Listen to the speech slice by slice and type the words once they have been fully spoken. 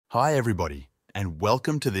Hi everybody, and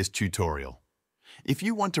welcome to this tutorial. If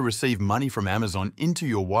you want to receive money from Amazon into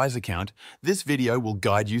your Wise account, this video will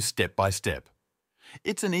guide you step by step.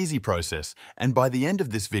 It's an easy process, and by the end of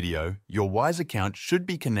this video, your Wise account should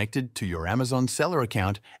be connected to your Amazon seller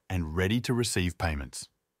account and ready to receive payments.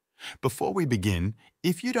 Before we begin,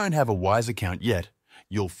 if you don't have a Wise account yet,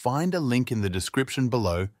 you'll find a link in the description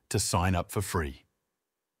below to sign up for free.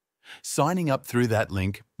 Signing up through that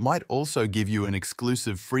link might also give you an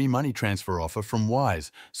exclusive free money transfer offer from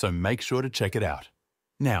Wise, so make sure to check it out.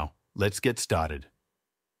 Now, let's get started.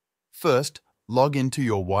 First, log into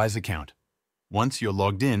your Wise account. Once you're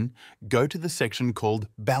logged in, go to the section called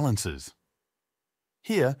Balances.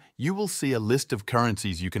 Here, you will see a list of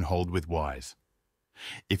currencies you can hold with Wise.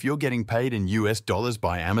 If you're getting paid in US dollars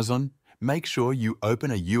by Amazon, make sure you open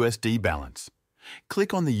a USD balance.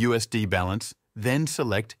 Click on the USD balance, then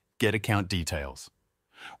select Get Account Details.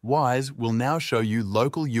 Wise will now show you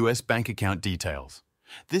local US bank account details.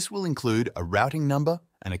 This will include a routing number,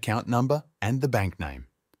 an account number, and the bank name.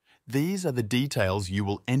 These are the details you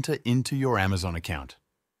will enter into your Amazon account.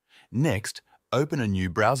 Next, open a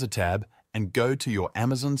new browser tab and go to your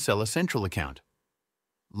Amazon Seller Central account.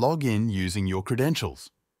 Log in using your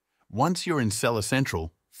credentials. Once you're in Seller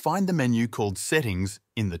Central, find the menu called Settings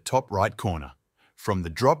in the top right corner. From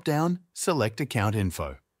the drop-down, select Account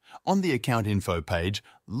Info. On the Account Info page,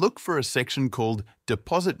 look for a section called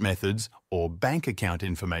Deposit Methods or Bank Account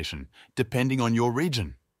Information, depending on your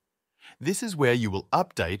region. This is where you will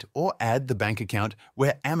update or add the bank account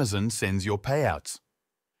where Amazon sends your payouts.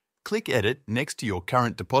 Click Edit next to your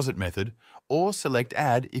current deposit method or select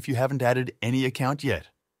Add if you haven't added any account yet.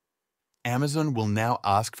 Amazon will now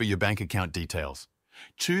ask for your bank account details.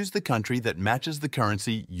 Choose the country that matches the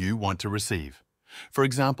currency you want to receive. For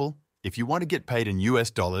example, if you want to get paid in US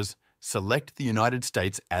dollars, select the United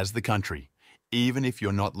States as the country, even if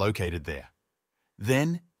you're not located there.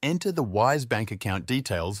 Then, enter the Wise bank account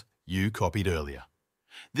details you copied earlier.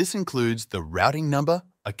 This includes the routing number,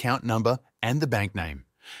 account number, and the bank name.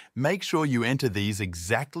 Make sure you enter these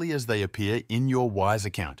exactly as they appear in your Wise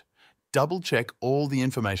account. Double-check all the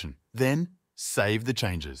information, then save the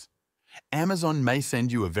changes. Amazon may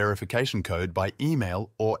send you a verification code by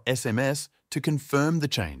email or SMS to confirm the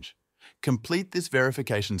change. Complete this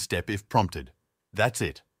verification step if prompted. That's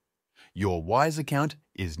it. Your Wise account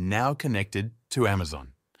is now connected to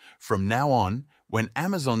Amazon. From now on, when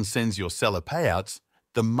Amazon sends your seller payouts,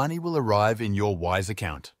 the money will arrive in your Wise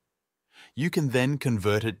account. You can then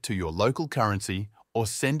convert it to your local currency or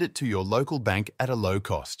send it to your local bank at a low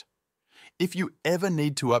cost. If you ever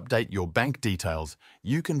need to update your bank details,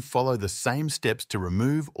 you can follow the same steps to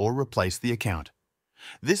remove or replace the account.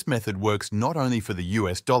 This method works not only for the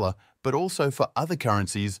US dollar, but also for other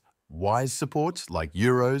currencies Wise supports like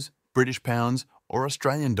Euros, British Pounds, or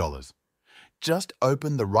Australian dollars. Just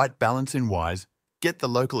open the right balance in Wise, get the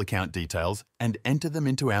local account details, and enter them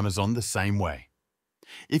into Amazon the same way.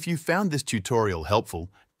 If you found this tutorial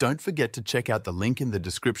helpful, don't forget to check out the link in the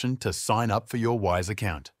description to sign up for your Wise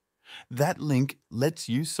account. That link lets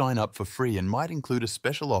you sign up for free and might include a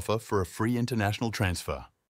special offer for a free international transfer.